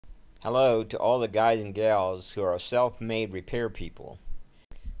Hello to all the guys and gals who are self-made repair people.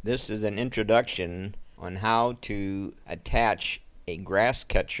 This is an introduction on how to attach a grass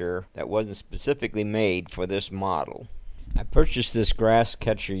catcher that wasn't specifically made for this model. I purchased this grass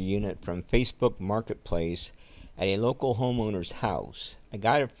catcher unit from Facebook Marketplace at a local homeowner's house. I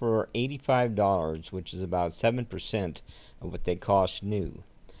got it for $85, which is about 7% of what they cost new.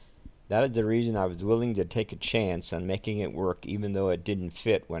 That is the reason I was willing to take a chance on making it work even though it didn't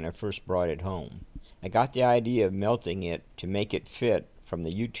fit when I first brought it home. I got the idea of melting it to make it fit from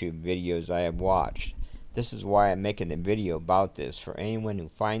the YouTube videos I have watched. This is why I'm making a video about this for anyone who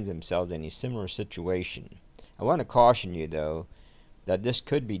finds themselves in a similar situation. I want to caution you though that this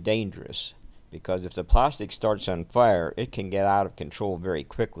could be dangerous because if the plastic starts on fire it can get out of control very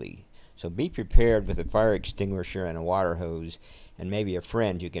quickly. So be prepared with a fire extinguisher and a water hose and maybe a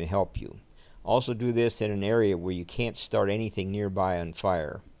friend who can help you. Also do this in an area where you can't start anything nearby on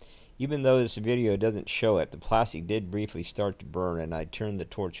fire. Even though this video doesn't show it, the plastic did briefly start to burn and I turned the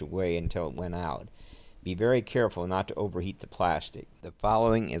torch away until it went out. Be very careful not to overheat the plastic. The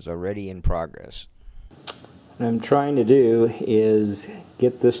following is already in progress. What I'm trying to do is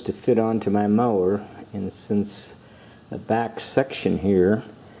get this to fit onto my mower, and since the back section here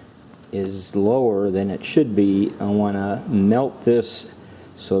is lower than it should be, I want to melt this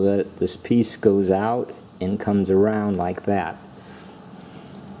so that this piece goes out and comes around like that.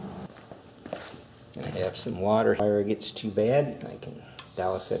 I have some water. If the fire gets too bad, I can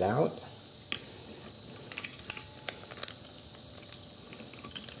douse it out.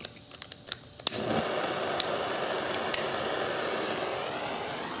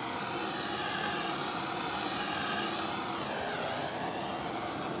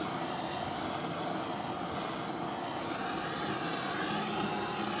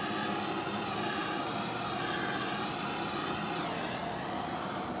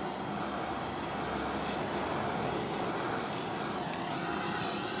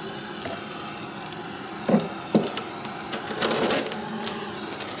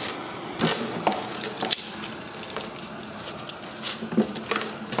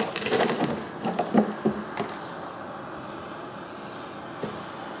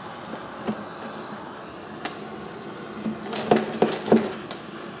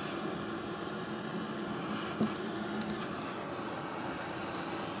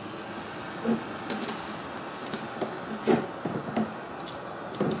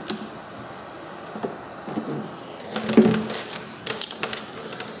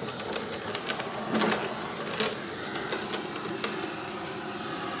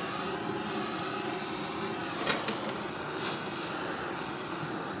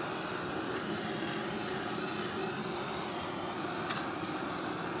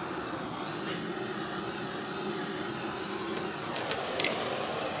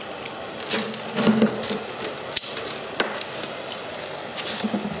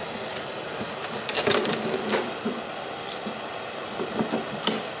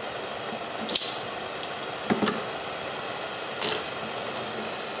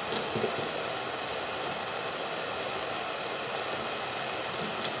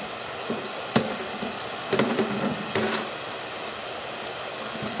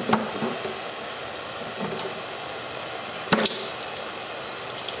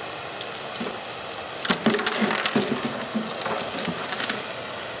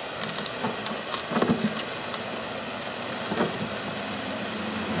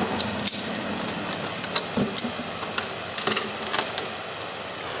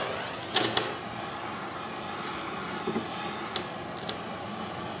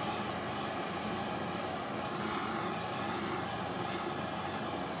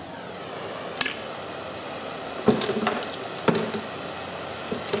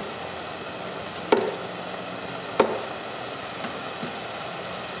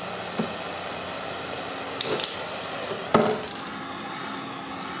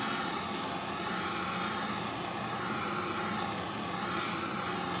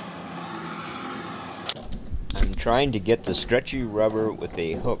 I'm trying to get the stretchy rubber with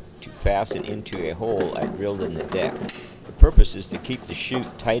a hook to fasten into a hole I drilled in the deck. The purpose is to keep the chute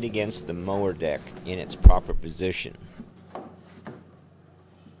tight against the mower deck in its proper position.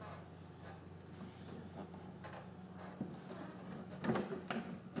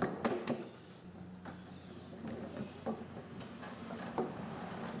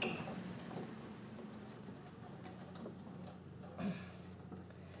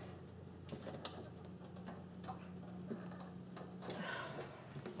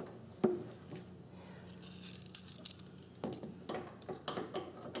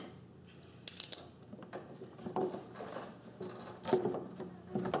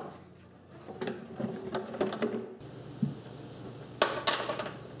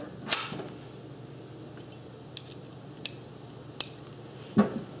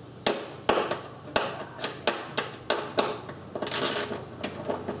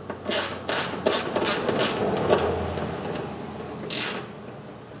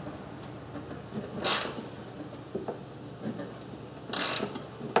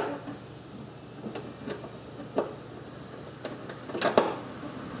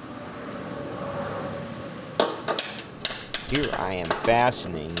 Here I am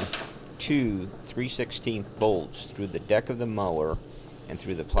fastening two 3/16 bolts through the deck of the mower and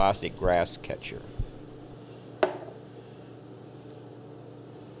through the plastic grass catcher.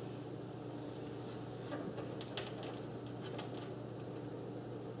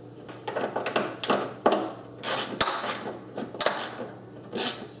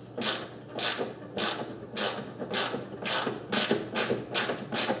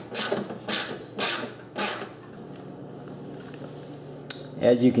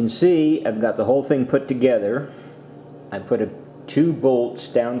 As you can see, I've got the whole thing put together. I put two bolts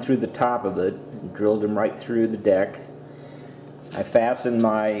down through the top of it, and drilled them right through the deck. I fastened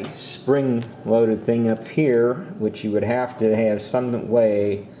my spring-loaded thing up here, which you would have to have some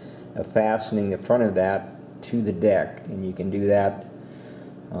way of fastening the front of that to the deck, and you can do that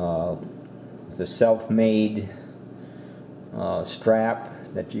with a self-made strap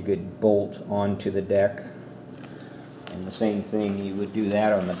that you could bolt onto the deck. And the same thing, you would do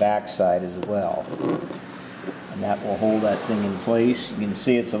that on the back side as well. And that will hold that thing in place. You can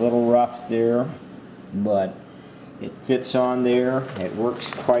see it's a little rough there, but it fits on there. It works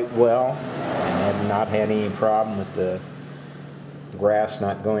quite well. I have not had any problem with the grass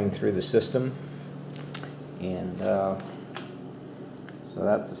not going through the system. And so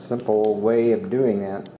that's a simple way of doing that.